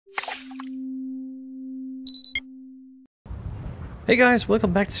Hey guys,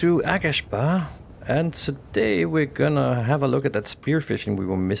 welcome back to Aghasba, and today we're gonna have a look at that spearfishing we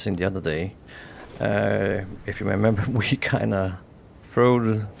were missing the other day. If you remember, we kinda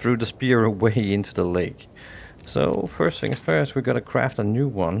threw the spear away into the lake. So first things first, we're gonna craft a new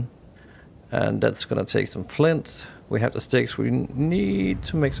one, and that's gonna take some flint. We have the sticks, we need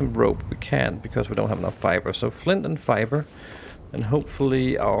to make some rope. We can't because we don't have enough fiber, so flint and fiber, and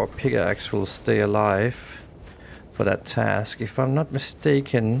hopefully our pickaxe will stay alive for that task. If I'm not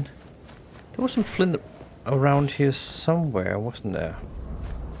mistaken, there was some flint around here somewhere, wasn't there?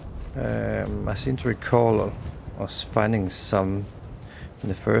 I seem to recall us finding some in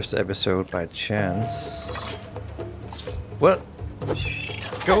the first episode by chance. What?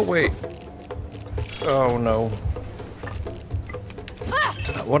 Go away! Oh no.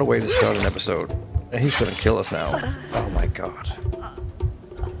 What a way to start an episode. And he's gonna kill us now. Oh my god.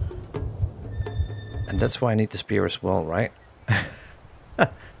 And that's why I need the spear as well, right?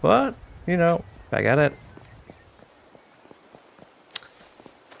 What? You know, back at it.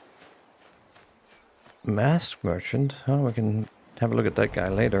 Masked merchant. Oh, we can have a look at that guy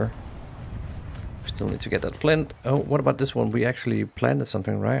later. We still need to get that flint. Oh, what about this one? We actually planted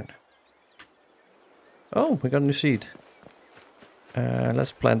something, right? Oh, we got a new seed.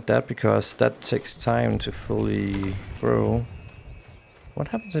 Let's plant that because that takes time to fully grow. What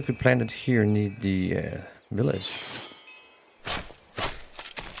happens if we plant it here near the village?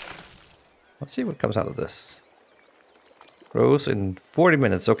 Let's see what comes out of this. Grows in 40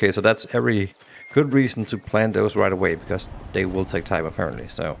 minutes. Okay, so that's every good reason to plant those right away because they will take time apparently.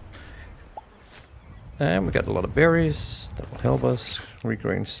 So, and we got a lot of berries that will help us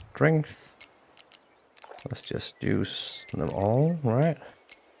regain strength. Let's just use them all, right?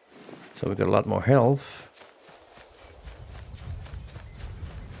 So we got a lot more health.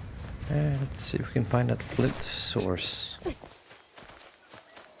 Let's see if we can find that flint source.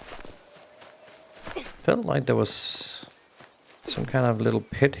 Felt like there was some kind of little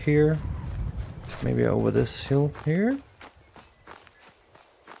pit here. Maybe over this hill here?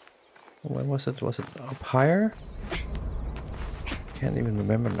 Where was it? Was it up higher? Can't even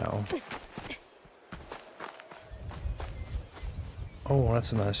remember now. Oh,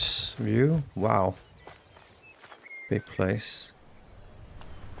 that's a nice view. Wow. Big place.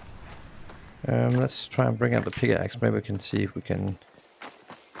 Let's try and bring out the pickaxe. Maybe we can see if we can...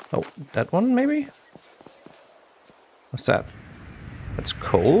 Oh, that one maybe? What's that? That's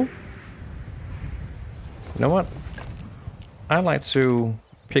coal? You know what? I like to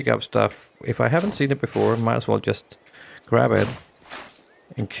pick up stuff. If I haven't seen it before, might as well just grab it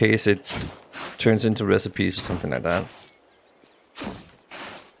in case it turns into recipes or something like that.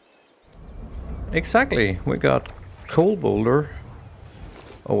 Exactly, we got coal boulder.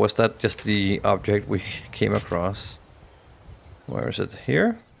 Or was that just the object we came across? Where is it?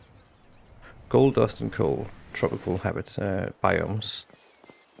 Here? Gold, dust and coal. Tropical habits, biomes.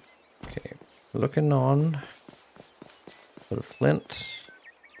 Okay, looking on for the flint.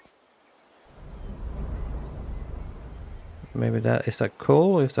 Maybe that, is that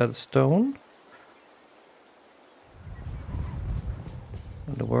coal? Is that stone?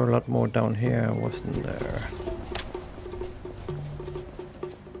 There were a lot more down here, wasn't there?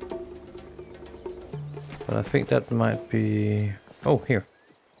 But I think that might be... Oh, here.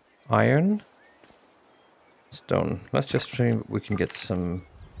 Iron. Stone. Let's just see if we can get some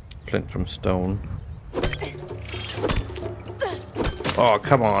flint from stone. Oh,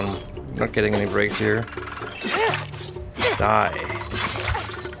 come on. Not getting any breaks here. Die.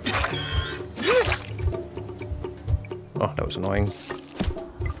 Oh, that was annoying.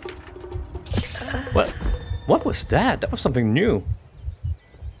 What? What was that? That was something new.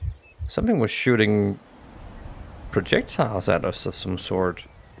 Something was shooting projectiles at us of some sort.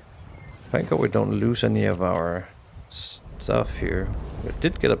 Thank God we don't lose any of our stuff here. We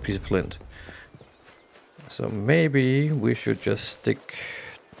did get a piece of flint. So maybe we should just stick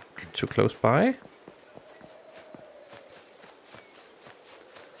too close by.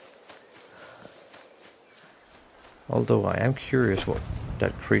 Although I am curious what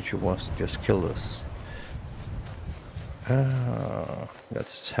that creature was that just killed us.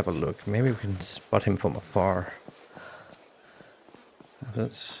 Let's have a look. Maybe we can spot him from afar.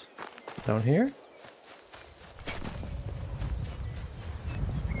 That's down here.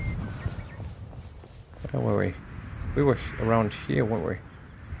 Where were we? We were around here, weren't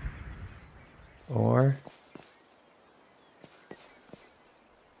we? Or...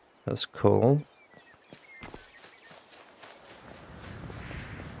 That's cool.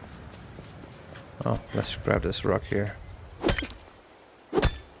 Oh, let's grab this rock here.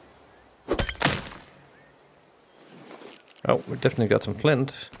 Oh, we definitely got some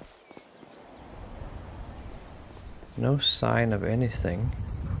flint. No sign of anything.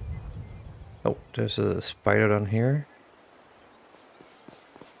 Oh, there's a spider down here.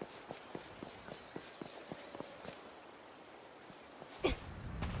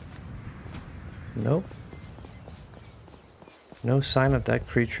 Nope. No sign of that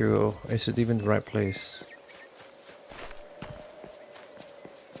creature. Or is it even the right place?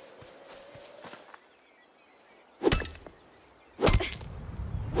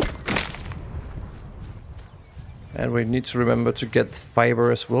 And we need to remember to get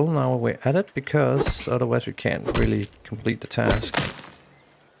fiber as well now we're at it, because otherwise we can't really complete the task.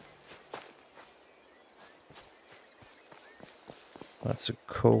 That's a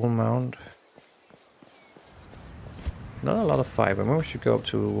coal mound. Not a lot of fiber. Maybe we should go up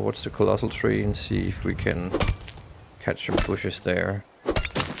towards the colossal tree and see if we can catch some bushes there.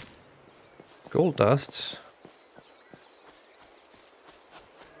 Gold dust.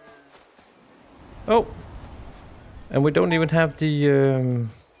 Oh! And we don't even have the...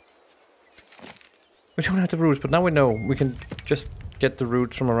 we don't have the roots, but now we know. We can just get the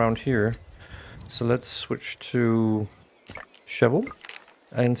roots from around here. So let's switch to shovel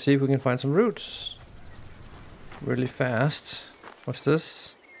and see if we can find some roots. Really fast. What's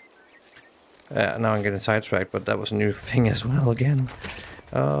this? Now I'm getting sidetracked, but that was a new thing as well again.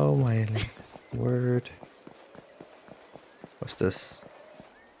 Oh my word. What's this?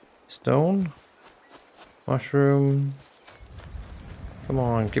 Stone? Mushroom? Come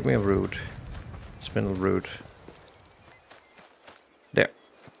on, give me a root. Spindle root. There.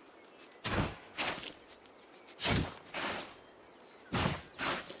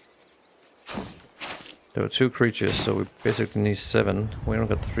 There were 2 creatures, so we basically need 7. We only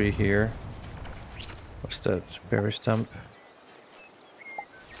got 3 here. What's that? Berry stump.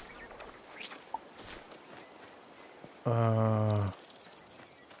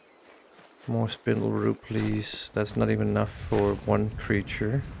 More spindle root, please. That's not even enough for 1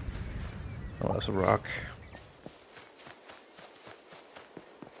 creature. Oh, that's a rock.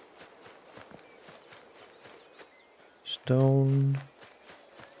 Stone.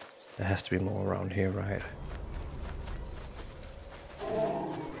 There has to be more around here, right?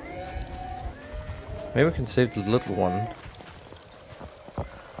 Maybe we can save the little one.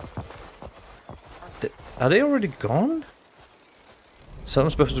 Are they already gone? So I'm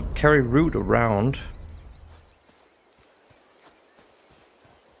supposed to carry root around.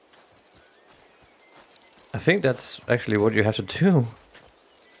 I think that's actually what you have to do.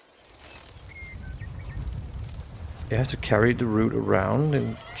 You have to carry the root around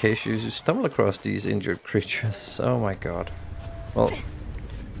in case you stumble across these injured creatures. Oh my god. Well,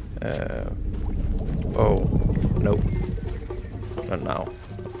 oh, nope. Not now,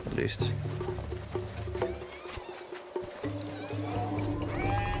 at least.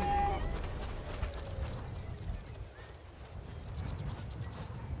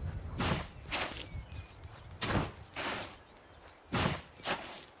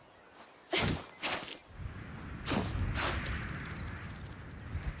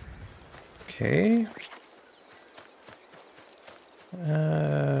 Okay.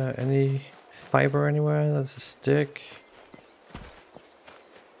 Any fiber anywhere? That's a stick.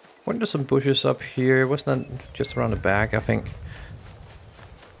 Weren't there some bushes up here? Wasn't that just around the back, I think?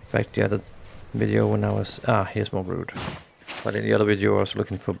 Back the other video when I was... Ah, here's more root. But in the other video I was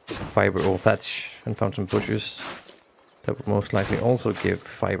looking for fiber or thatch and found some bushes. That would most likely also give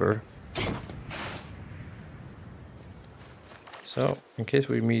fiber. So, in case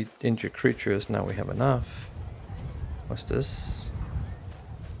we meet injured creatures, now we have enough. What's this?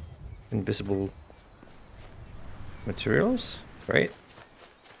 Invisible materials? Great.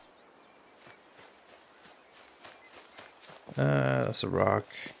 That's a rock.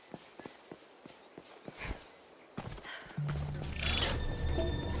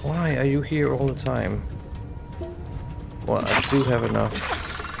 Why are you here all the time? Well, I do have enough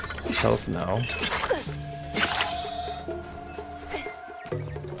health now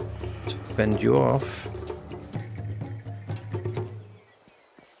to fend you off.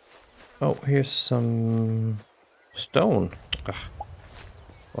 Oh, here's some stone. Ugh.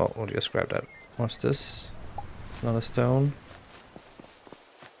 Well, we'll just grab that. What's this? Another stone.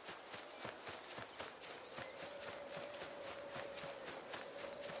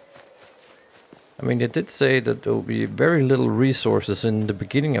 I mean, they did say that there will be very little resources in the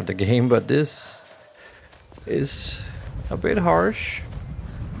beginning of the game, but this is a bit harsh.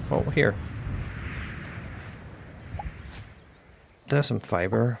 Oh, here. There's some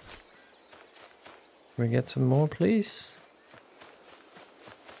fiber. Can we get some more, please?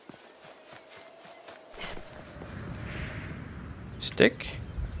 stick.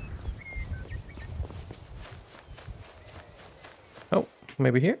 Oh,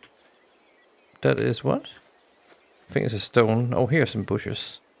 maybe here? That is what? I think it's a stone. Oh, here's some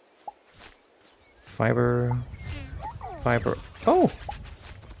bushes. Fiber. Fiber. Oh!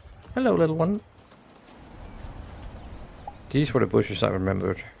 Hello, little one. These were the bushes I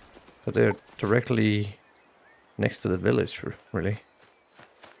remembered. So they're directly next to the village, really.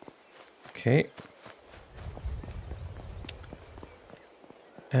 Okay.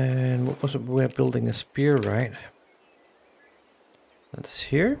 And what was it? We're building a spear, right? That's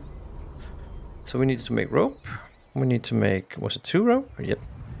here. So we need to make rope. We need to make, was it 2 rope? Yep.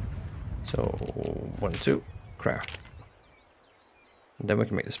 So 1, 2, craft. And then we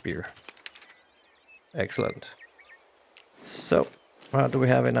can make the spear. Excellent. So, what do we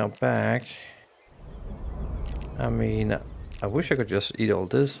have in our bag? I mean, I wish I could just eat all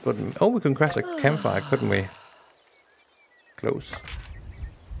this, but oh, we can craft a campfire, couldn't we? Close.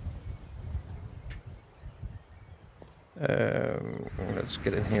 Let's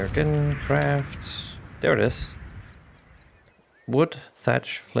get in here again. Craft. There it is. Wood,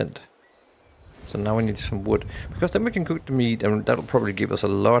 thatch, flint. So now we need some wood, because then we can cook the meat, and that'll probably give us a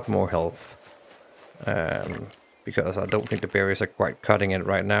lot more health. Because I don't think the berries are quite cutting it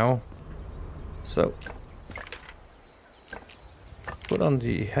right now. So, put on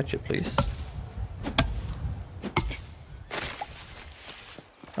the hatchet, please.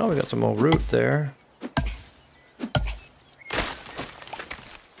 Oh, we got some more root there.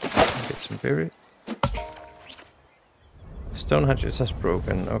 Get some berry. Stone hatchet has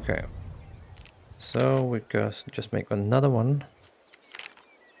broken. Okay. So we just make another one.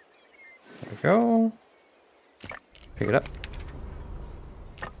 There we go. Pick it up.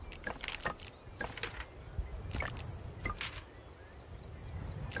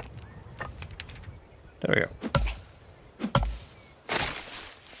 There we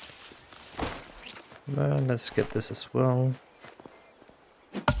go. And let's get this as well.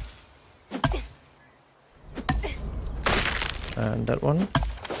 And that one.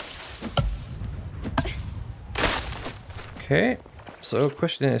 Okay. So the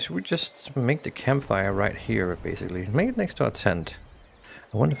question is, should we just make the campfire right here, basically? Make it next to our tent.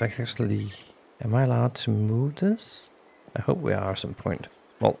 I wonder if I can actually... Am I allowed to move this? I hope we are at some point.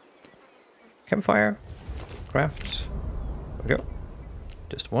 Well, campfire, craft. There we go.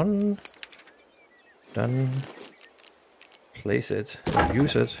 Just one. Done. Place it.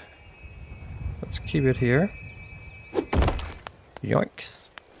 Use it. Let's keep it here. Yoinks.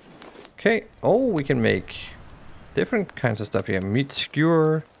 Okay. Oh, we can make... different kinds of stuff here. Meat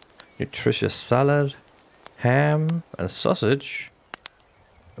skewer, nutritious salad, ham, and sausage.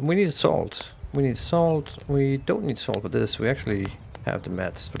 And we need salt. We need salt. We don't need salt for this. We actually have the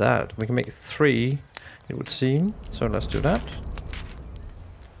mats for that. We can make 3, it would seem. So let's do that.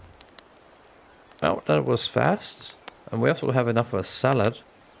 Oh, that was fast. And we also have enough for a salad.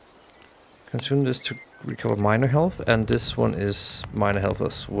 Consume this to recover minor health. And this one is minor health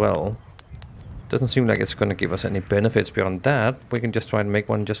as well. Doesn't seem like it's going to give us any benefits beyond that. We can just try and make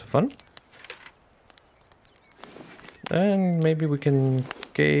one just for fun. And maybe we can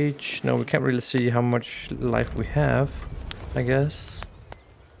gauge... No, we can't really see how much life we have, I guess.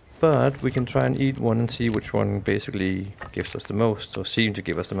 But we can try and eat one and see which one basically gives us the most, or seem to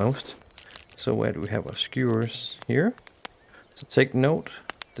give us the most. So where do we have our skewers? Here. So take note.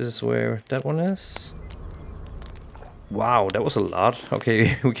 This is where that one is. Wow, that was a lot.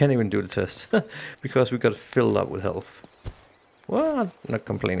 Okay, we can't even do the test because we got filled up with health. Well, I'm not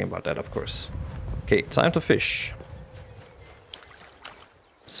complaining about that, of course. Okay, time to fish.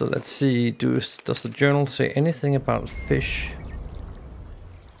 So let's see, does the journal say anything about fish?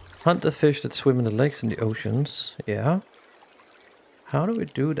 Hunt the fish that swim in the lakes and the oceans. Yeah. How do we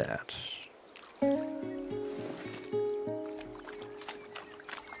do that?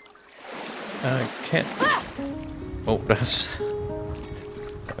 I can't... Oh, that's...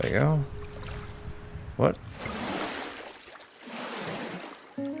 There we go. What?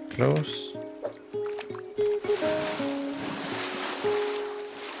 Close.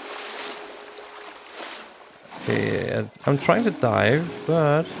 Okay, I'm trying to dive,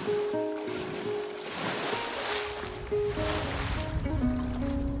 but...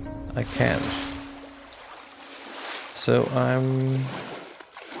 I can't. So I'm...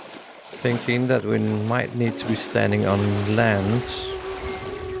 thinking that we might need to be standing on land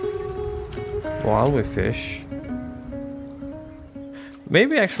while we fish.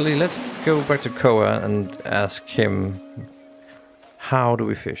 Maybe actually let's go back to Koa and ask him, how do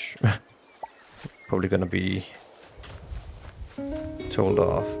we fish? Probably gonna be told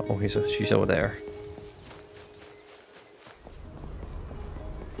off. Oh, she's over there.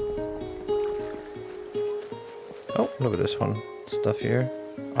 Look at this one. Stuff here.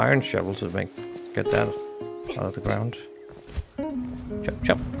 Iron shovel to get that out of the ground. Chop,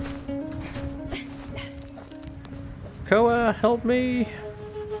 chop. Koa, help me!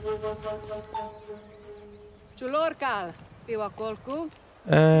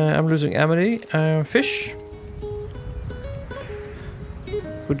 I'm losing Amity. Fish.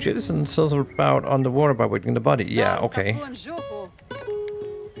 Who jettison themselves about on the water by wiggling the body. Yeah, okay.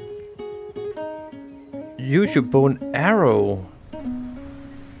 Use your bow and arrow.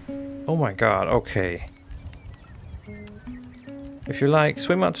 Oh my god, okay. If you like,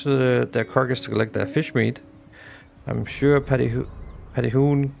 swim out to their carcass to collect their fish meat. I'm sure Paddy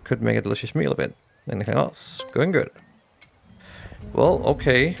Hoon could make a delicious meal of it. Anything else? Going good. Well,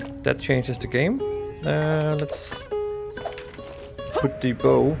 okay. That changes the game. Let's put the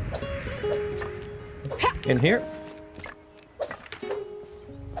bow in here.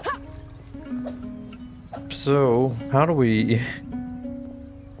 So, how do we...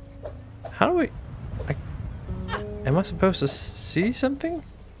 Am I supposed to see something?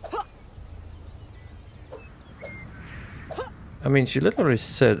 I mean, she literally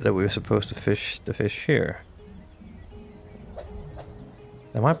said that we were supposed to fish the fish here.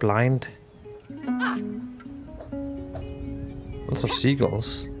 Am I blind? Lots of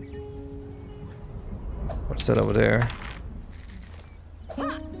seagulls. What's that over there?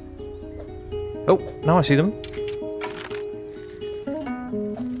 Oh, now I see them.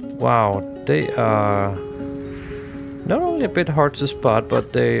 Wow, they are not only a bit hard to spot,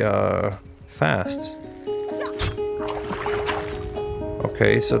 but they are fast.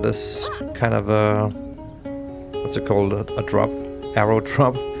 Okay, so this kind of a... what's it called? A drop? Arrow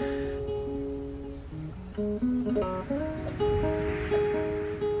drop?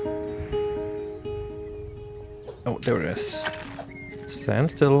 Oh, there it is. Stand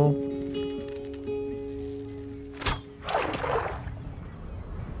still.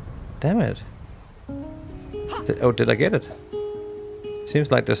 Damn it. Did I get it?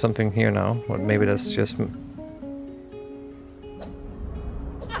 Seems like there's something here now. Or maybe that's just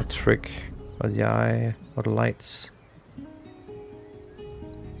a trick of the eye or the lights.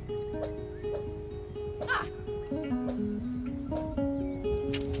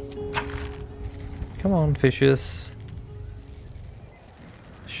 Come on, fishes.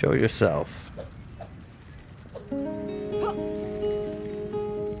 Show yourself.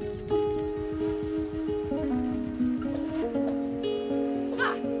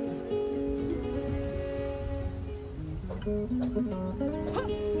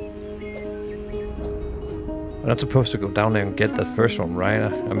 I'm not supposed to go down there and get that first one, right?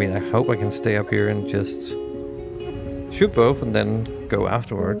 I mean, I hope I can stay up here and just shoot both and then go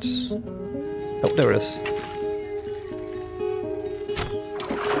afterwards. Oh, there it is.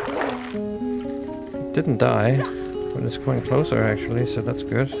 It didn't die when it's going closer, actually, so that's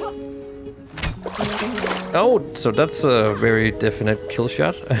good. Oh, so that's a very definite kill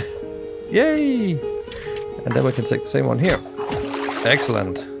shot. Yay! And then we can take the same one here.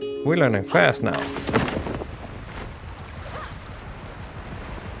 Excellent. We're learning fast now.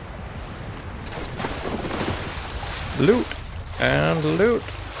 Loot and loot.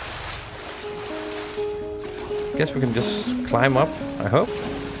 Guess we can just climb up, I hope.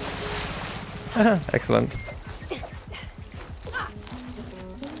 Excellent.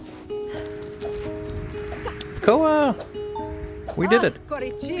 Koa! We did it.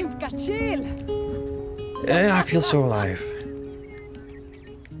 Yeah, I feel so alive.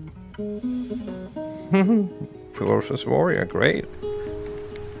 Ferocious warrior, great.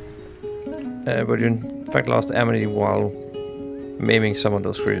 But you in fact lost amity while maiming some of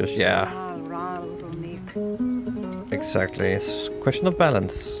those creatures. Yeah. Exactly. It's a question of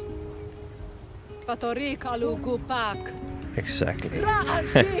balance. Exactly.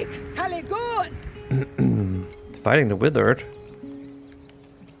 Fighting the withered.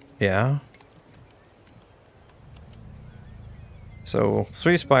 Yeah. So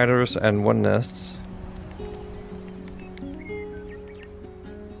 3 spiders and 1 nest.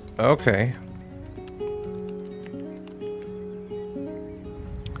 Okay.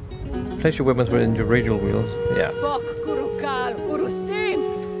 Place your weapons within your radial wheels. Yeah.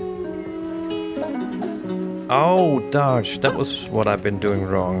 Oh, dodge. That was what I've been doing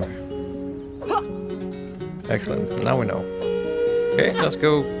wrong. Excellent. Now we know. Okay, let's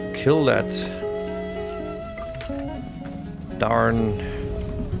go kill that darn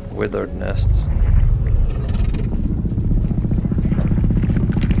withered nest.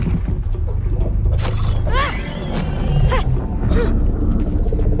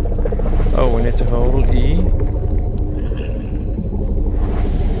 Oh, we need to hold E.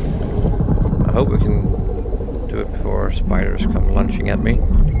 I hope we can do it before more spiders come launching at me.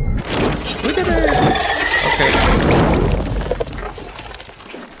 We did it! Okay.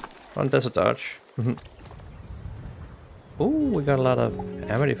 Oh, there's a dodge. Oh, we got a lot of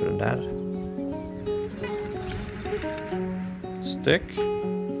ammo from that. Stick.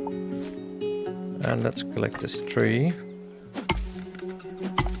 And let's collect this tree.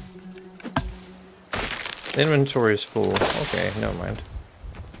 The inventory is full. Okay, never mind.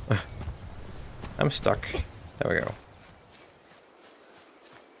 I'm stuck. There we go.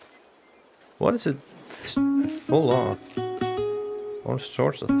 What is it full of? All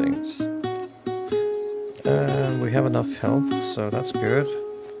sorts of things. We have enough health, so that's good.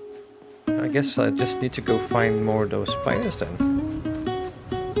 I guess I just need to go find more of those spiders then.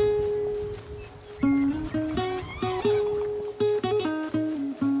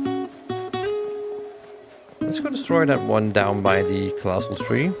 Let's go destroy that one down by the colossal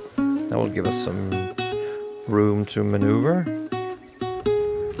tree. That will give us some room to maneuver.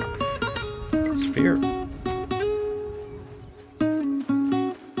 Spear.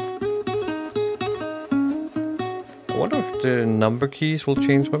 I wonder if the number keys will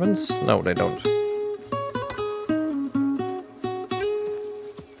change weapons? No, they don't.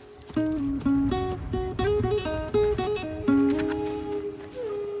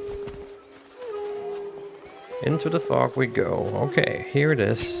 Into the fog we go. Okay, here it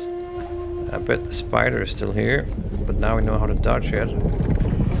is. I bet the spider is still here, but now we know how to dodge it.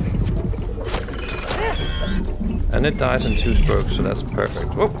 And it dies in 2 strokes, so that's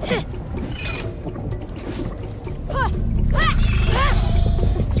perfect. Whoop.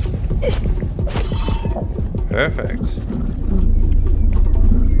 Perfect.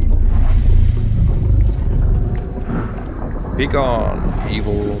 Be gone,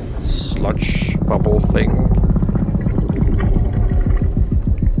 evil sludge bubble thing.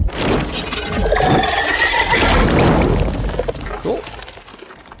 Cool.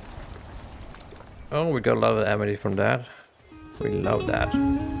 Oh, we got a lot of ammo from that. We love that.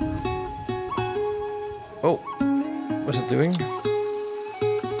 Oh, what's it doing?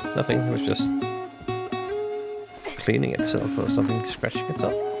 Nothing, it was just cleaning itself or something, scratching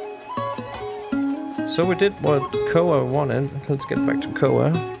itself. So we did what Koa wanted. Let's get back to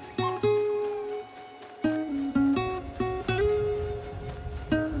Koa.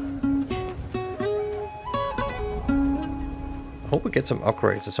 I hope we get some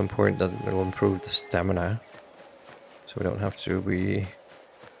upgrades at some point that will improve the stamina. So we don't have to be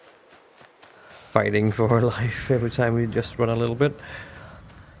fighting for our life every time we just run a little bit.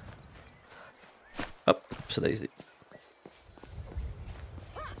 Up, so easy.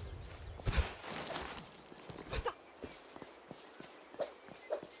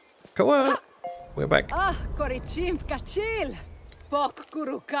 Koa! We're back.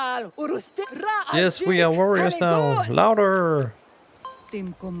 Yes, we are warriors now. Louder!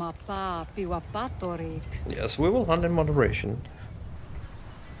 Yes, we will hunt in moderation.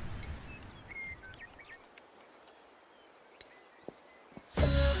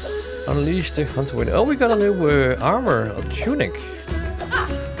 Unleash the hunter with. Oh, we got a new armor, a tunic.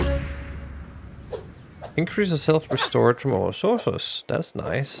 Increases health restored from all sources. That's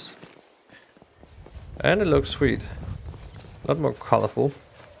nice. And it looks sweet. A lot more colorful.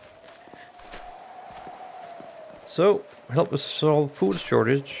 So, help us solve food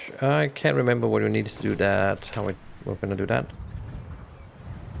shortage. I can't remember what we need to do that. How we're gonna do that.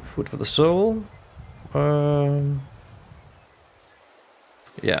 Food for the soul.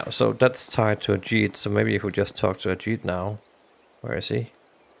 Yeah, so that's tied to Ajit. So maybe if we just talk to Ajit now. Where is he?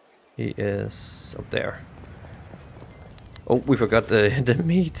 He is up there. Oh, we forgot the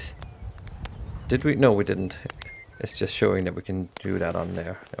meat. Did we? No, we didn't. It's just showing that we can do that on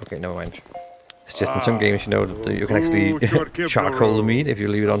there. Okay, never mind. It's just in some games, you know, that you can actually charcoal the meat if you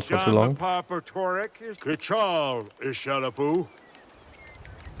leave it on for too long.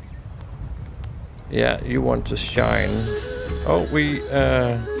 Yeah, you want to shine. Oh,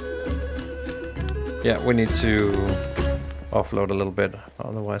 yeah, we need to offload a little bit,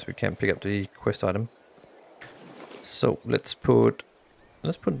 otherwise we can't pick up the quest item. So let's put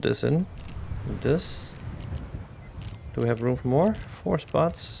this in. This. Do we have room for more? 4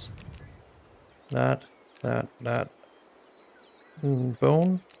 spots. That.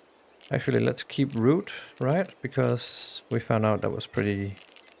 Bone. Actually, let's keep root, right? Because we found out that was pretty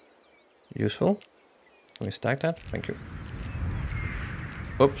useful. Can we stack that? Thank you.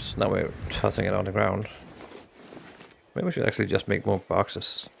 Oops, now we're tossing it on the ground. Maybe we should actually just make more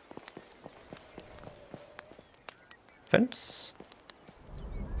boxes. Fence.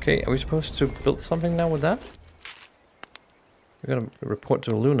 Okay, are we supposed to build something now with that? We're gonna report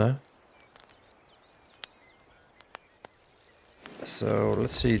to Luna. So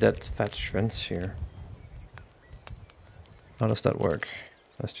let's see that fetch fence here. How does that work?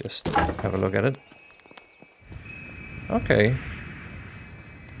 Let's just have a look at it. Okay.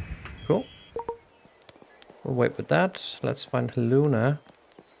 Cool. We'll wait with that. Let's find Luna.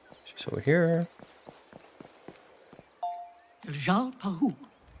 She's over here.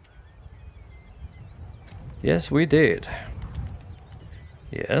 Yes, we did.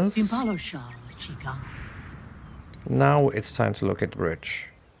 Yes. Now it's time to look at the bridge.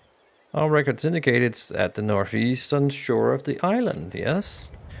 Our records indicate it's at the northeastern shore of the island,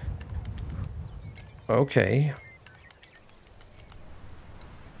 yes? Okay.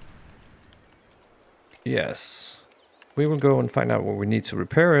 Yes. We will go and find out what we need to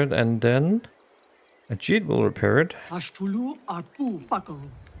repair it, and then Ajit will repair it.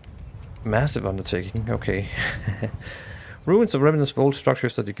 Massive undertaking, okay. Ruins of remnants of old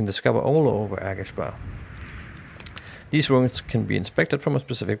structures that you can discover all over Aghasba. These ruins can be inspected from a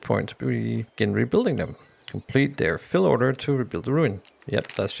specific point to begin rebuilding them. Complete their fill order to rebuild the ruin.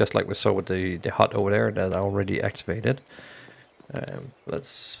 Yep, that's just like we saw with the hut over there that I already activated.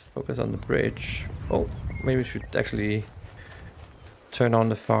 Let's focus on the bridge. Oh, maybe we should actually turn on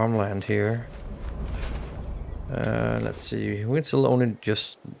the farmland here. Let's see, we can still only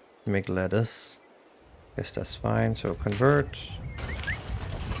just make lettuce. Guess that's fine, so convert.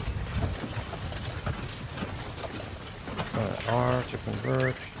 R to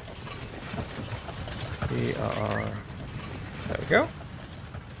convert. ER. There we go.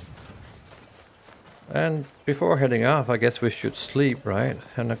 And before heading off, I guess we should sleep, right?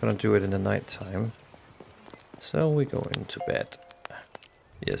 I'm not gonna do it in the night time. So we go into bed.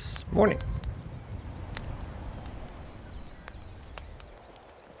 Yes, morning.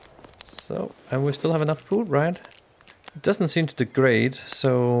 So, and we still have enough food, right? It doesn't seem to degrade,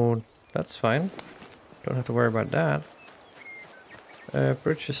 so that's fine. Don't have to worry about that.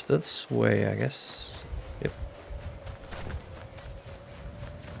 Bridge is this way, I guess. Yep.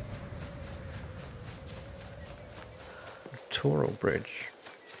 Lutoro Bridge.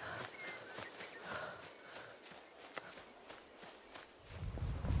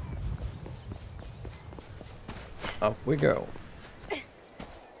 Up we go.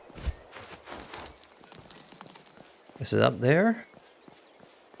 Is it up there?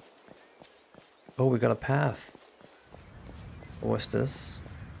 Oh, we got a path. What's this?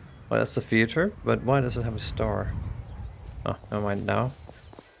 Well, that's the theater, but why does it have a star? Oh, never mind now.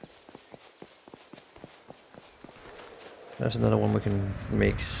 There's another one we can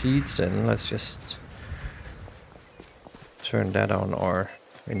make seeds in. Let's just turn that on or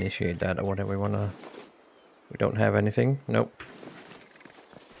initiate that or whatever we wanna. We don't have anything. Nope.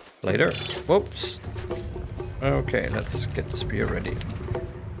 Later. Whoops. Okay, let's get the spear ready.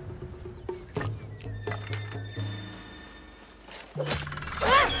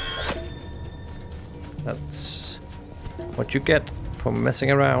 That's what you get for messing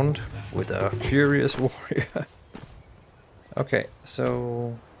around with a furious warrior. Okay,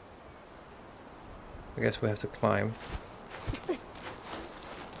 so I guess we have to climb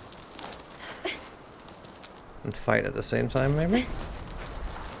and fight at the same time, maybe?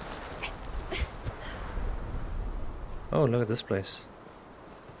 Oh, look at this place.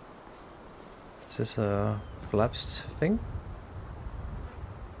 Is this a collapsed thing?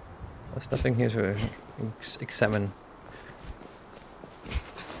 There's nothing here to examine.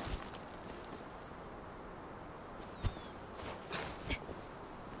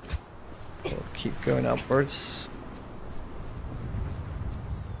 We'll keep going upwards.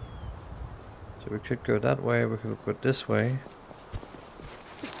 So we could go that way, we could go this way.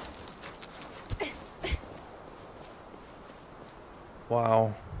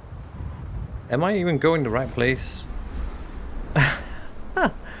 Wow. Am I even going the right place?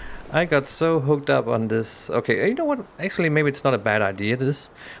 I got so hooked up on this. Okay, you know what? Actually, maybe it's not a bad idea, this.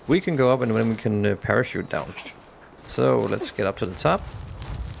 We can go up and then we can parachute down. So, let's get up to the top.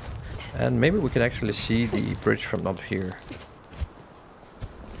 And maybe we can actually see the bridge from up here.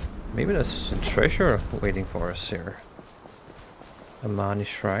 Maybe there's a treasure waiting for us here. A Mani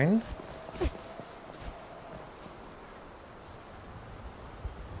shrine.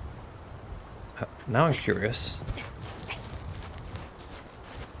 Now I'm curious.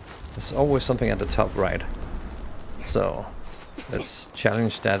 There's always something at the top right. So, let's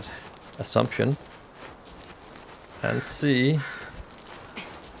challenge that assumption. And see.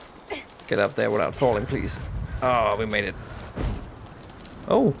 Get up there without falling, please. Oh, we made it.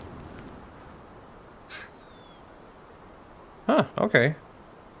 Oh. Huh, okay.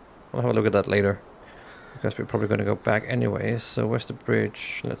 We'll have a look at that later. Because we're probably going to go back anyways. So where's the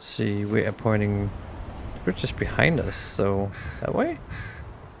bridge? Let's see. We are pointing Bridge is behind us, so that way?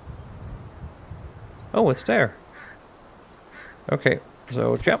 Oh, it's there. Okay,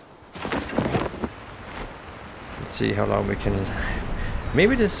 so jump. Let's see how long we can...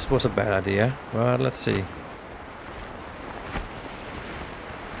 Maybe this was a bad idea. Well, let's see.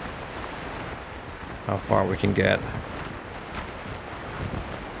 How far we can get.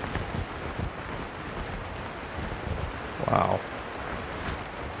 Wow.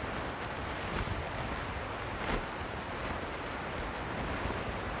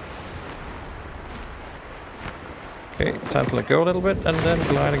 Okay, time to let go a little bit and then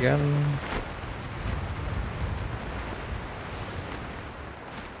glide again.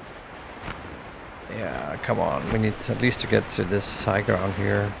 Yeah, come on. We need at least to get to this high ground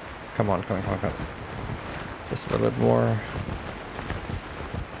here. Come on, come on, come on, come on. Just a little bit more.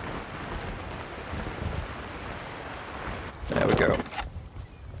 There we go.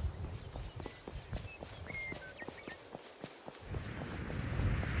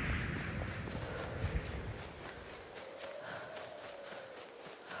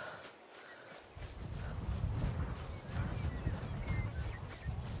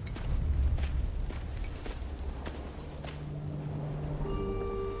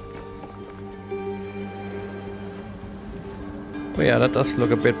 But yeah, that does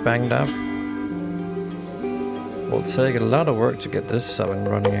look a bit banged up. Will take a lot of work to get this up and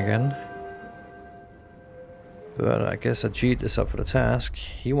running again. But I guess Ajit is up for the task.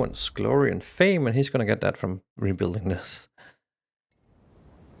 He wants glory and fame, and he's gonna get that from rebuilding this.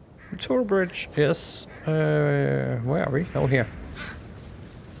 Lutoro Bridge, yes. Where are we? Oh, here.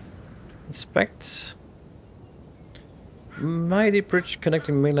 Inspect. Mighty bridge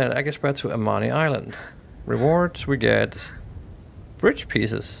connecting mainland Aghasba to Amani Island. Rewards we get bridge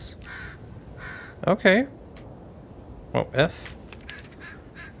pieces. Okay. Oh, F.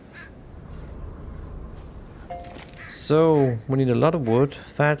 So, we need a lot of wood,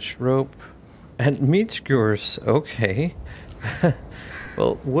 thatch, rope, and meat skewers. Okay.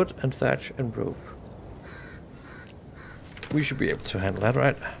 Well, wood and thatch and rope. We should be able to handle that,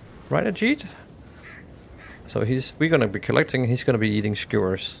 right? Right, Ajit? So we're gonna be collecting, he's gonna be eating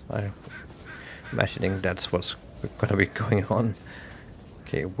skewers. I'm imagining that's what's gonna be going on.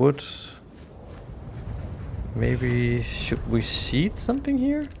 Okay, wood. Maybe should we seed something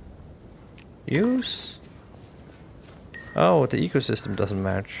here? Use? Oh, the ecosystem doesn't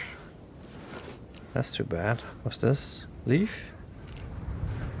match. That's too bad. What's this? Leaf?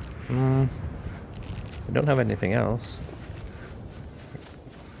 We don't have anything else.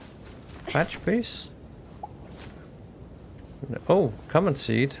 Patch base? Oh, common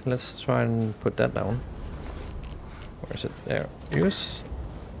seed. Let's try and put that down. Where is it? There. Use.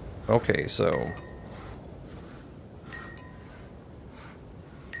 Okay, so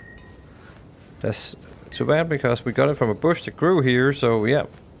that's too bad because we got it from a bush that grew here, so yeah.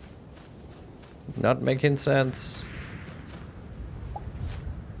 Not making sense.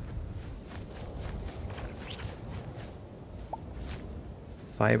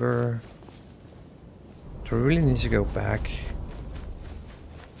 Fiber. Do we really need to go back?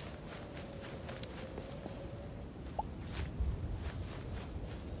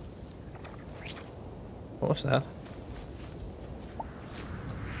 What was that?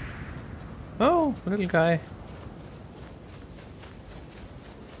 Oh, little guy.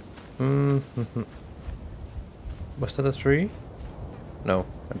 Was that a tree? No,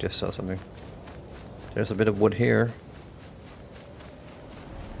 I just saw something. There's a bit of wood here.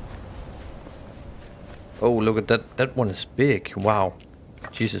 Oh, look at that. That one is big. Wow.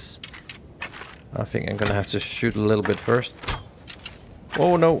 Jesus. I think I'm gonna have to shoot a little bit first.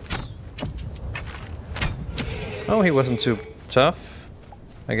 Oh, no. Oh, he wasn't too tough,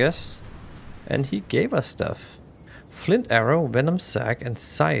 I guess. And he gave us stuff. Flint arrow, venom sac, and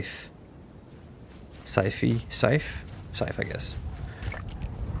scythe. Scythe, I guess.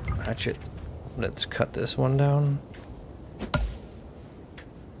 Hatchet. Let's cut this one down.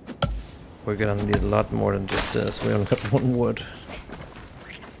 We're gonna need a lot more than just this. We only got one wood.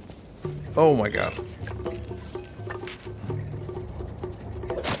 Oh my god.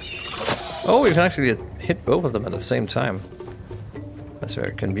 Oh, we can actually hit both of them at the same time. That's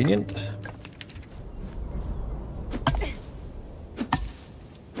very convenient.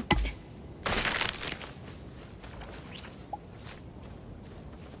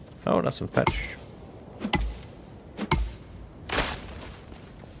 Oh, that's some fetch.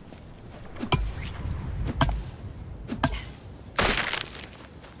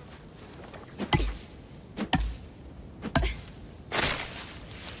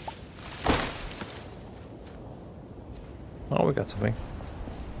 Oh, we got something.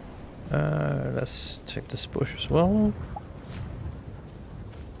 Let's take this bush as well.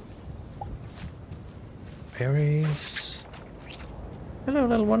 Berries. Hello,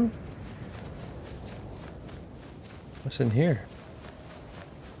 little one. What's in here?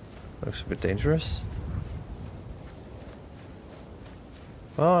 Looks a bit dangerous.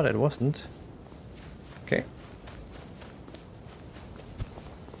 Oh, that wasn't. Okay.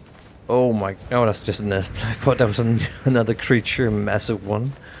 Oh my... Oh, that's just a nest. I thought that was another creature, a massive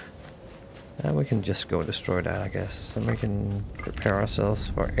one. And we can just go destroy that, I guess. And we can prepare ourselves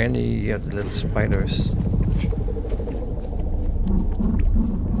for any of the little spiders.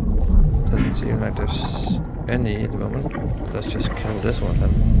 Doesn't seem like there's any at the moment. Let's just kill this one then.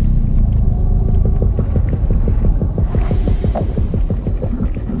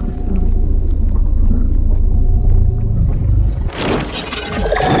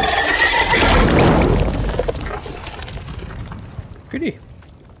 Goody.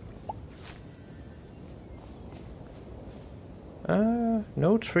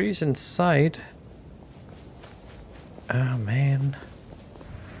 No trees inside. Oh man.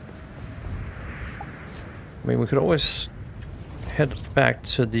 I mean, we could always head back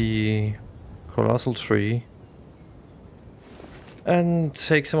to the colossal tree and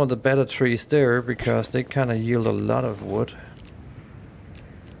take some of the better trees there because they kind of yield a lot of wood.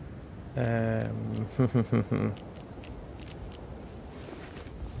 And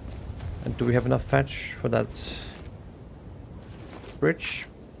do we have enough thatch for that bridge?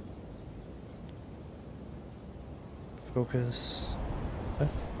 Focus. F.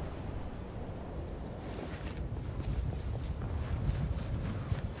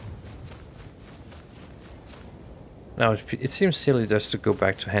 Now it seems silly just to go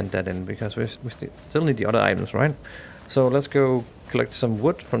back to hand that in because we still need the other items, right? So let's go collect some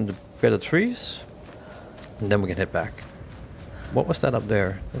wood from the better trees and then we can head back. What was that up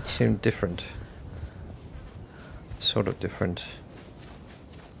there? That seemed different. Sort of different.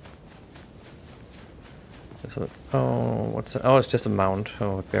 Oh, what's that? Oh, it's just a mound.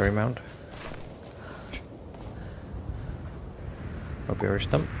 Oh, a berry mound. A berry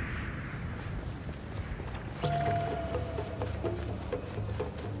stump.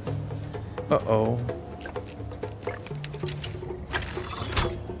 Uh-oh.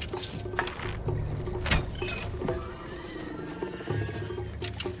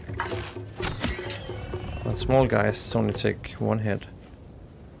 And small guys only take one hit.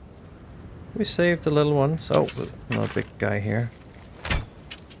 We saved the little ones. Oh, another big guy here.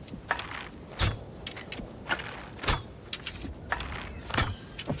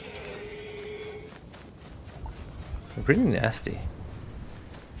 Really nasty.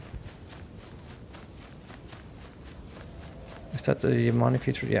 Is that the money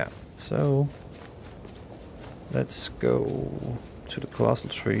feature? Yeah. So let's go to the colossal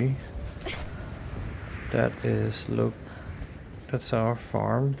tree. That is, look, that's our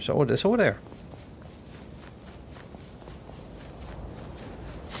farm. So oh, it's over there.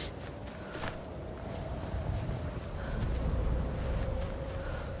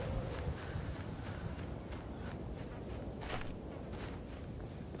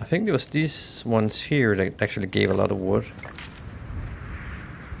 I think it was these ones here that actually gave a lot of wood.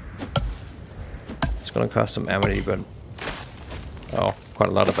 It's gonna cost some amity, but oh, quite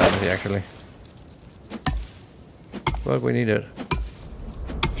a lot of amity actually. But we need it.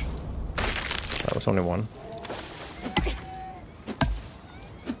 That was only one.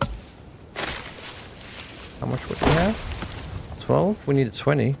 How much would we have? 12? We needed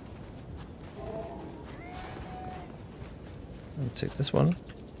 20. Let's take this one.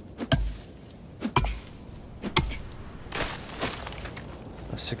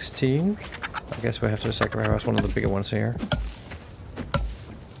 16. I guess we have to sacrifice one of the bigger ones here.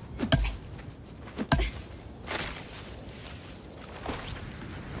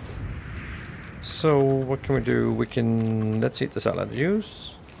 So what can we do? We can, let's eat the salad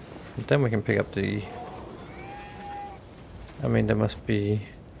juice. And then we can pick up the, I mean there must be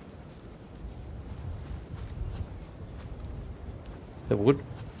the wood.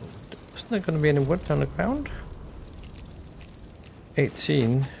 Isn't there going to be any wood on the ground?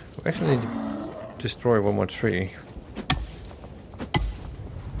 18. We actually need to destroy one more tree.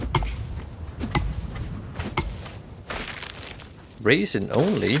 Raisin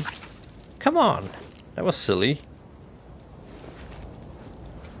only? Come on! That was silly.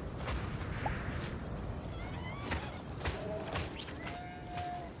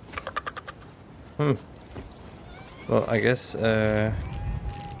 Well, I guess anything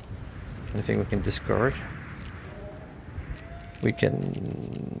we can discard. We can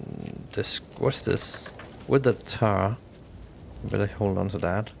what's this? With the tar. Better hold on to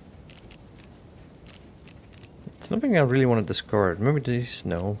that. nothing I really want to discard. Maybe these,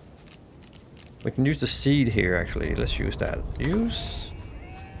 no. We can use the seed here actually. Let's use that. Use.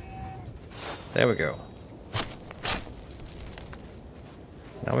 There we go.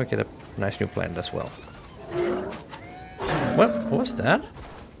 Now we get a nice new plant as well. What was that?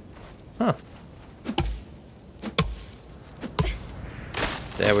 Huh.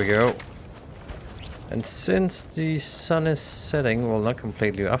 There we go. And since the sun is setting, well, not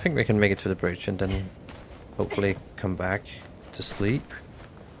completely, I think we can make it to the bridge and then hopefully come back to sleep.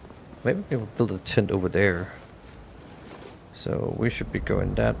 Maybe we'll build a tent over there. So we should be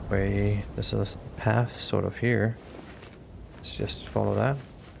going that way. There's a path sort of here. Let's just follow that.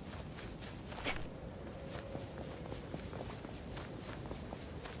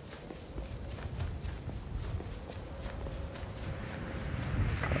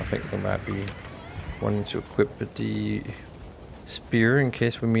 I think we might be wanting to equip with the spear in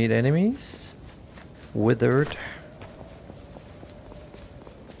case we meet enemies. Withered.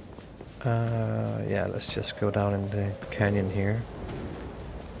 Yeah, let's just go down in the canyon here.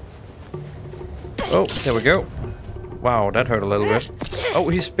 Oh, there we go. Wow, that hurt a little bit. Oh,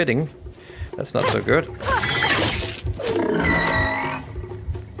 he's spitting. That's not so good.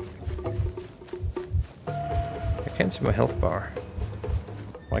 I can't see my health bar.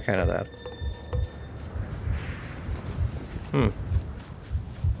 Why can't I that?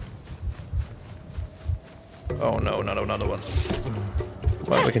 Oh no, not another one.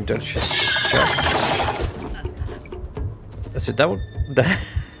 Well, we can dodge his shots. That's it, that would...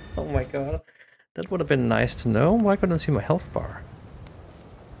 oh my god. That would have been nice to know. Why couldn't I see my health bar?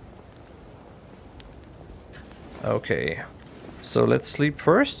 Okay. So let's sleep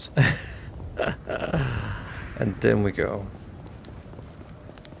first. And then we go.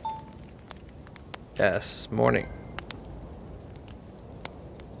 Yes, morning.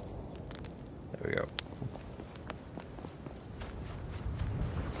 There we go.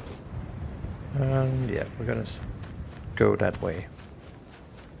 Yeah, we're gonna go that way.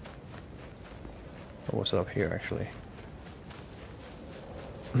 Or was it up here, actually?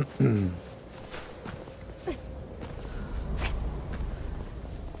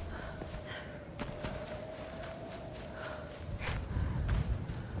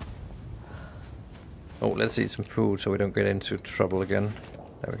 Oh, let's eat some food so we don't get into trouble again.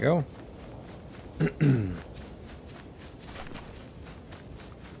 There we go.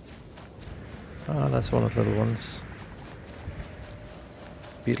 Ah, that's one of the little ones.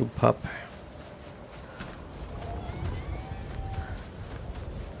 Beetle pup.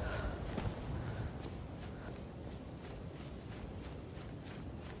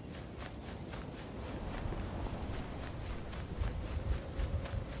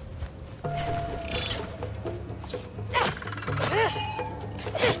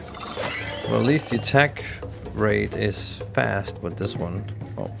 Well, at least the attack rate is fast with this one.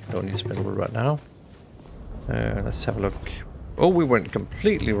 Oh, don't need to spend wood right now. Let's have a look. Oh, we went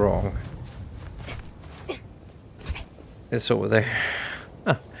completely wrong. It's over there.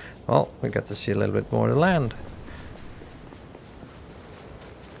 Ah, well, we got to see a little bit more of the land.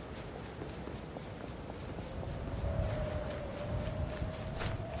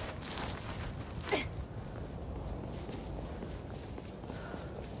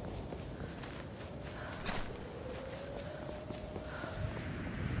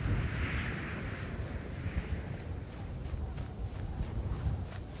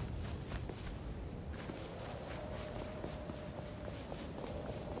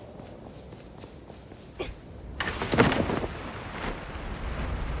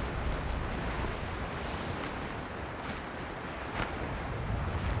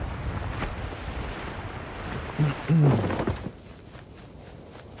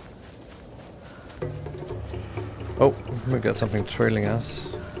 Oh, we got something trailing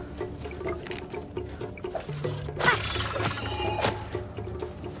us.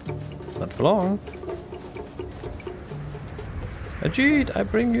 Not for long. Ajit, I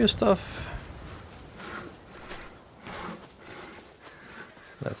bring you stuff.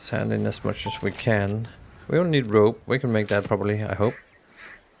 Let's hand in as much as we can. We only need rope. We can make that probably, I hope.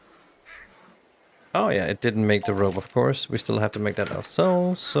 Oh yeah, it didn't make the rope, of course. We still have to make that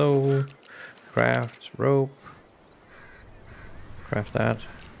ourselves. So, craft rope. Craft that.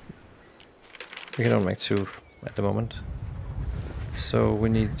 We can only make 2 at the moment. So we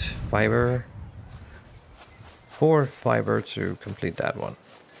need fiber. 4 fiber to complete that one.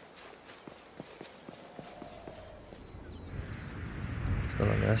 It's not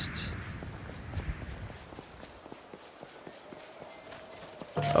a nest.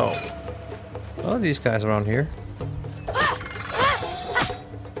 Oh. Oh, these guys around here.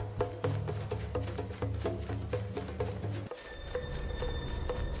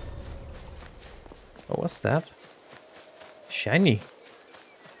 that? Shiny.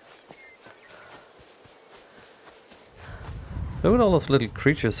 Look at all those little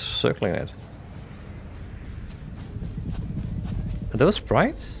creatures circling it. Are those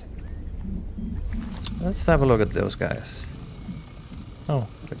sprites? Let's have a look at those guys. Oh,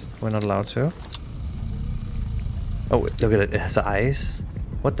 we're not allowed to. Oh, look at it. It has eyes.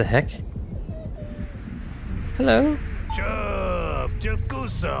 What the heck? Hello.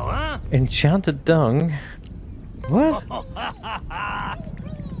 Enchanted dung. What?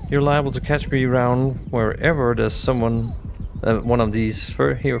 You're liable to catch me around wherever there's someone, one of these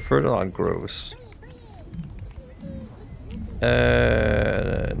here further on grows.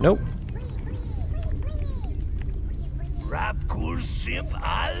 Nope.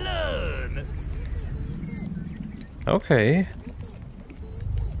 Okay.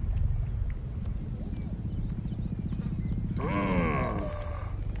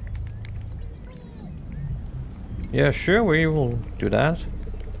 Yeah, sure, we will do that.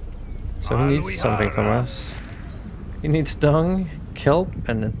 So he needs something from us. He needs dung, kelp,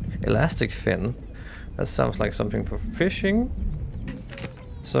 and an elastic fin. That sounds like something for fishing.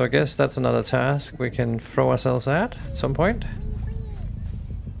 So I guess that's another task we can throw ourselves at some point.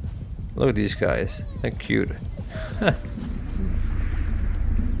 Look at these guys. They're cute.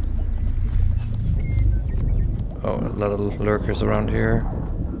 Oh, a lot of lurkers around here.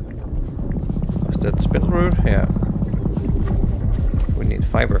 Is that spindle root? Yeah. We need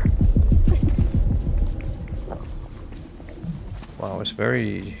fiber. Wow, it's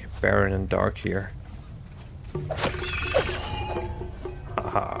very barren and dark here.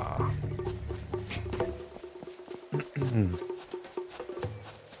 Haha.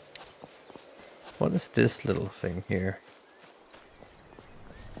 What is this little thing here?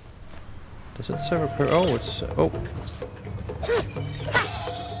 Does it serve a oh, it's oh.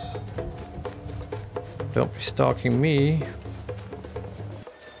 Don't be stalking me.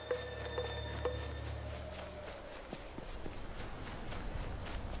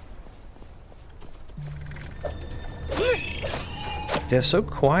 They're so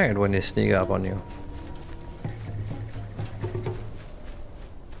quiet when they sneak up on you.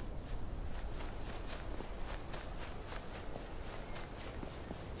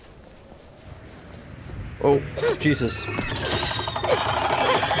 Oh, Jesus.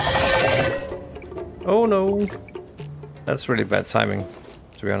 Oh no. That's really bad timing,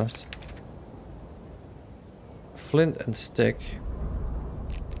 to be honest. Flint and stick.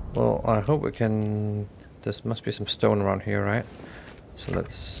 Well, I hope we can... There must be some stone around here, right? So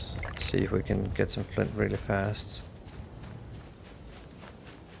let's see if we can get some flint really fast.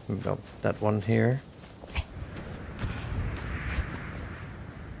 Nope, that one here.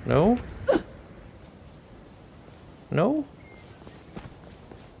 No? No?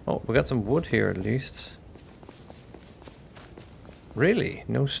 Oh, we got some wood here at least. Really?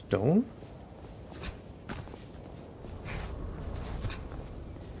 No stone?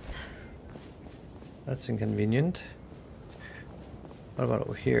 That's inconvenient. What about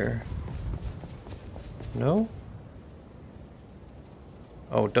over here? No?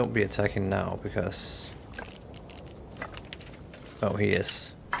 Oh, don't be attacking now because... Oh, he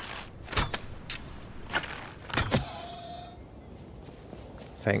is.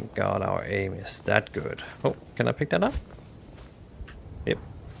 Thank God our aim is that good. Oh, can I pick that up? Yep.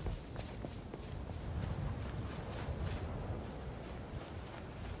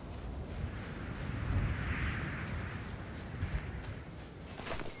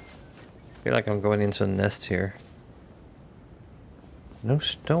 I feel like I'm going into a nest here. No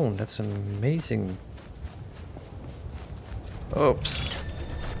stone, that's amazing. Oops.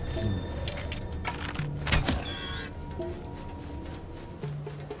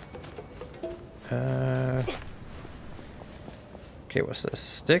 Okay, what's this?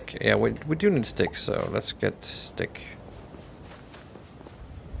 Stick? Yeah, we do need stick, so let's get stick.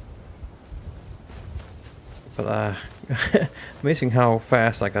 But amazing how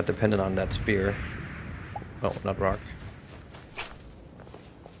fast I got dependent on that spear. Oh, not rock.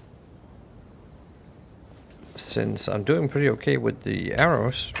 Since I'm doing pretty okay with the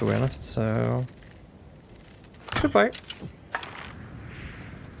arrows, to be honest, so... Goodbye.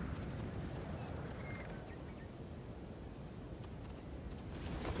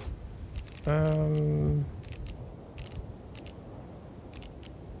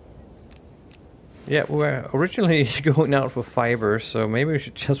 Yeah, we were originally going out for fiber, so maybe we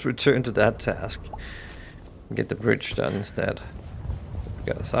should just return to that task and get the bridge done instead.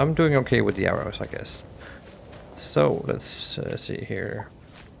 Because I'm doing okay with the arrows, I guess. So, let's see here.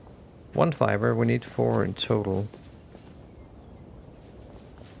 1 fiber, we need 4 in total.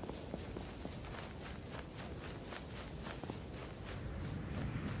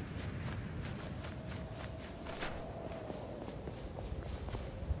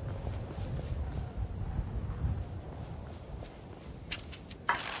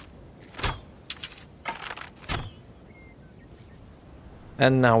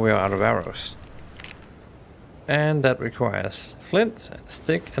 And now we're out of arrows. And that requires flint,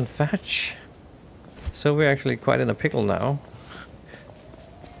 stick and thatch. So we're actually quite in a pickle now.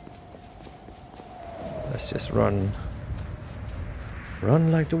 Let's just run.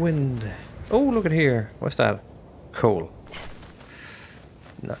 Run like the wind. Oh, look at here. What's that? Coal.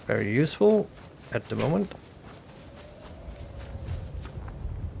 Not very useful at the moment.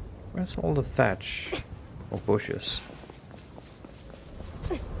 Where's all the thatch? Or bushes?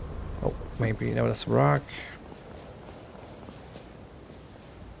 Oh, maybe, no, that's rock.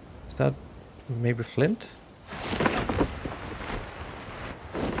 Is that maybe flint?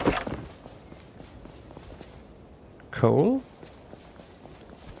 Coal?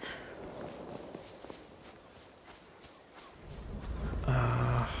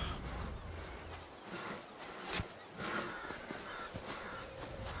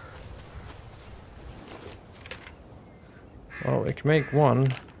 Well, we can make one.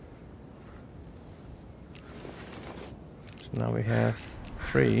 So now we have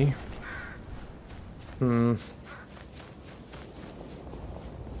 3. Well,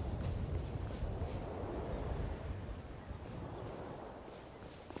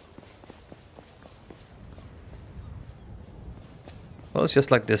 it's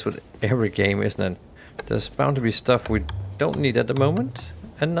just like this with every game, isn't it? There's bound to be stuff we don't need at the moment,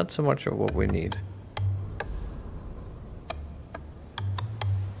 and not so much of what we need.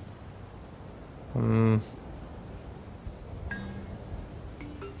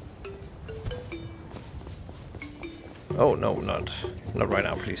 Oh no, not right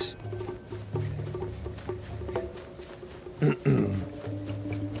now, please.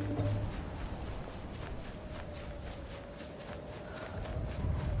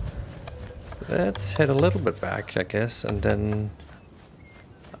 Let's head a little bit back, I guess, and then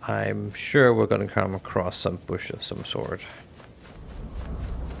I'm sure we're gonna come across some bush of some sort.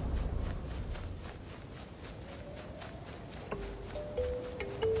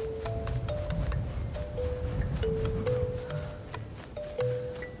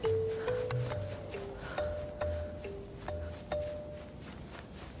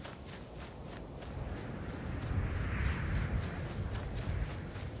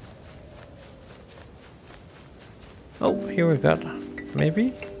 Oh, here we've got,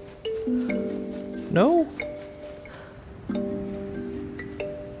 maybe? No?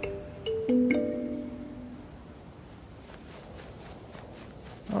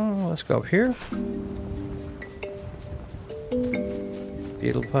 Oh, let's go up here.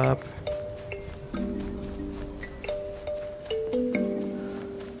 Beetle pop.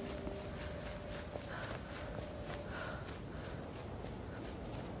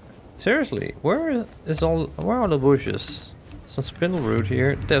 Seriously, where are the bushes? Some spindle root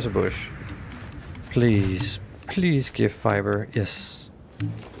here. There's a bush. Please, please give fiber. Yes.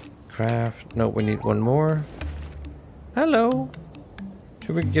 Craft. No, we need one more. Hello.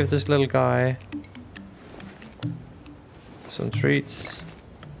 Should we give this little guy some treats?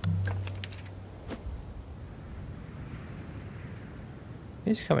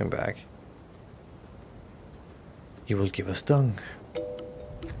 He's coming back. He will give us dung.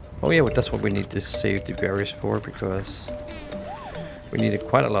 Oh yeah, but that's what we need to save the berries for, because we needed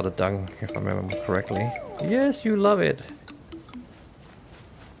quite a lot of dung, if I remember correctly. Yes, you love it.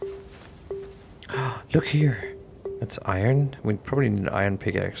 Look here. That's iron. We probably need an iron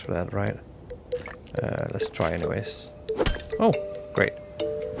pickaxe for that, right? Let's try anyways. Oh, great.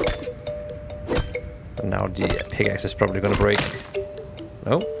 And now the pickaxe is probably gonna break.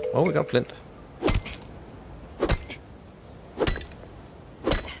 No? Oh, we got flint.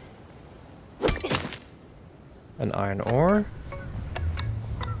 An iron ore.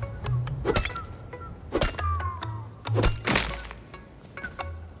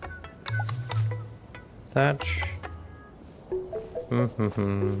 Thatch. More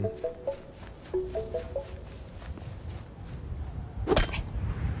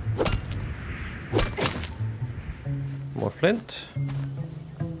flint.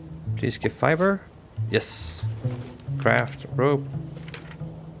 Please give fiber. Yes. Craft rope.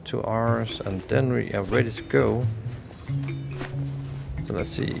 2 hours, and then we are ready to go. So let's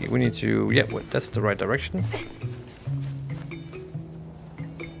see. We need to. Yeah, wait, that's the right direction.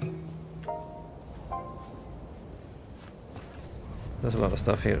 There's a lot of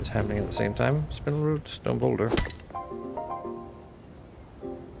stuff here that's happening at the same time. Spindle root, stone boulder.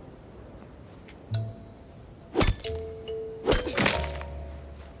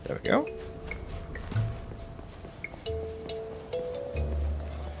 There we go.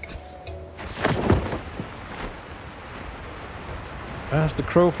 As the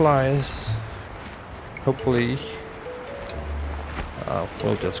crow flies, hopefully well,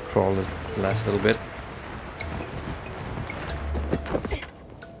 we'll just crawl the last little bit.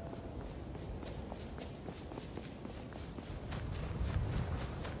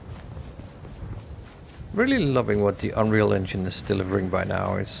 Really loving what the Unreal Engine is delivering by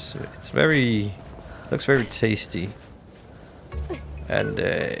now. It's very, looks very tasty. And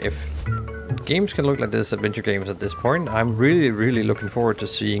if games can look like this, adventure games at this point, I'm really looking forward to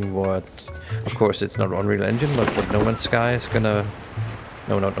seeing what, of course it's not Unreal Engine, but what No Man's Sky is gonna,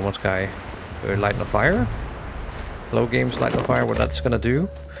 no, not No Man's Sky, Light No Fire, Hello Games Light No Fire, what that's gonna do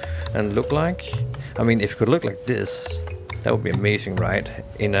and look like. I mean, if it could look like this, that would be amazing, right?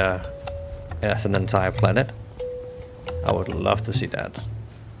 As an entire planet. I would love to see that.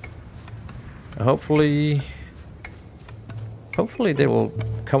 Hopefully they will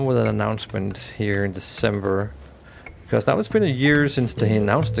come with an announcement here in December, because now it's been a year since they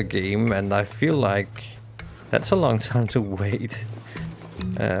announced the game, and I feel like that's a long time to wait.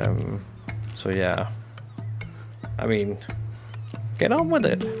 So yeah, I mean, get on with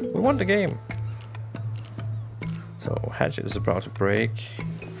it. We want the game. So hatchet is about to break.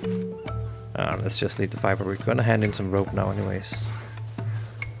 Let's just leave the fiber. We're gonna hand in some rope now anyways.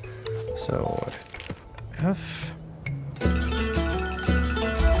 So F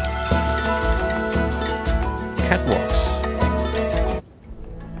catwalks.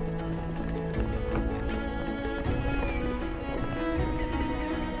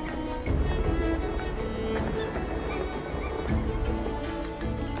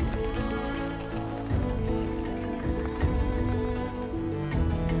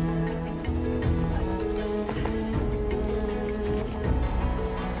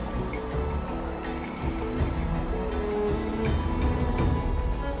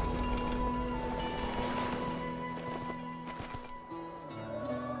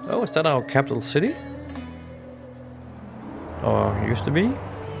 Oh, is that our capital city? Or used to be?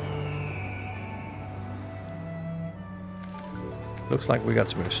 Looks like we got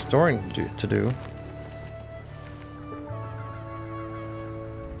some restoring to do.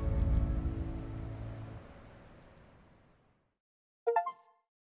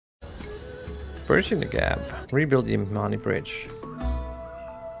 Bridging the gap. Rebuild the Imani Bridge.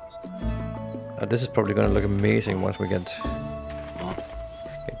 This is probably gonna look amazing once we get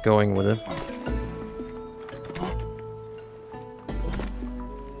going with it.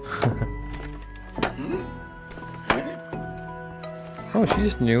 Oh,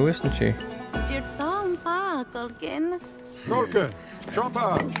 she's new, isn't she? Tolkien,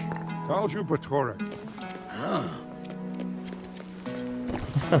 Champagne, Kalju Batora.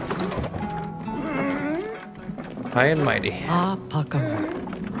 High and mighty. Ah, Pakar,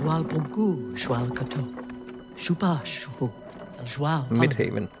 Walpogu, Shwalkato, Shupa, Shuhu, Jwal,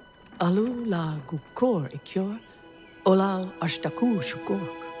 Midhaven. Alu la Gukor Ikyor, Olal Ashtaku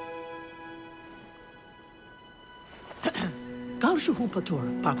Shukork. Gal Shuhu Pator,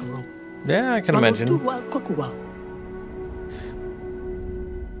 Pakaro. Yeah, I can imagine. Well,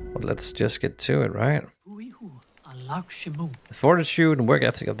 let's just get to it, right? Shimu. The fortitude and work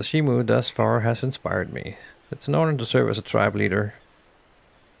ethic of the Shimu thus far has inspired me. It's an honor to serve as a tribe leader.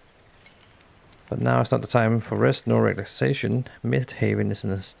 But now it's not the time for rest nor relaxation. Midhaven is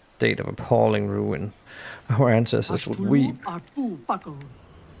in a state of appalling ruin. Our ancestors would weep.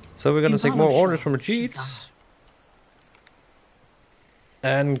 So we're gonna take more orders from Ajits.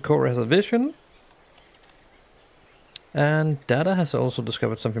 And Cora has a vision. And Dada has also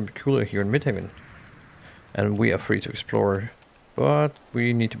discovered something peculiar here in Midhaven. And we are free to explore. But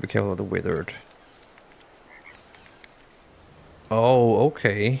we need to be careful of the withered. Oh,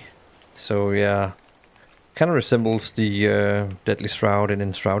 okay. So yeah, kind of resembles the Deadly Shroud in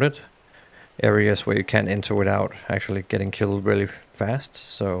Enshrouded. Areas where you can't enter without actually getting killed really fast.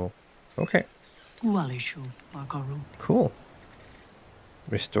 So, okay. Cool.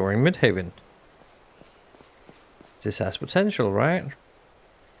 Restoring Midhaven. This has potential, right?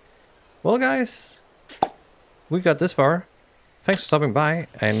 Well, guys, we got this far. Thanks for stopping by,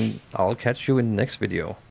 and I'll catch you in the next video.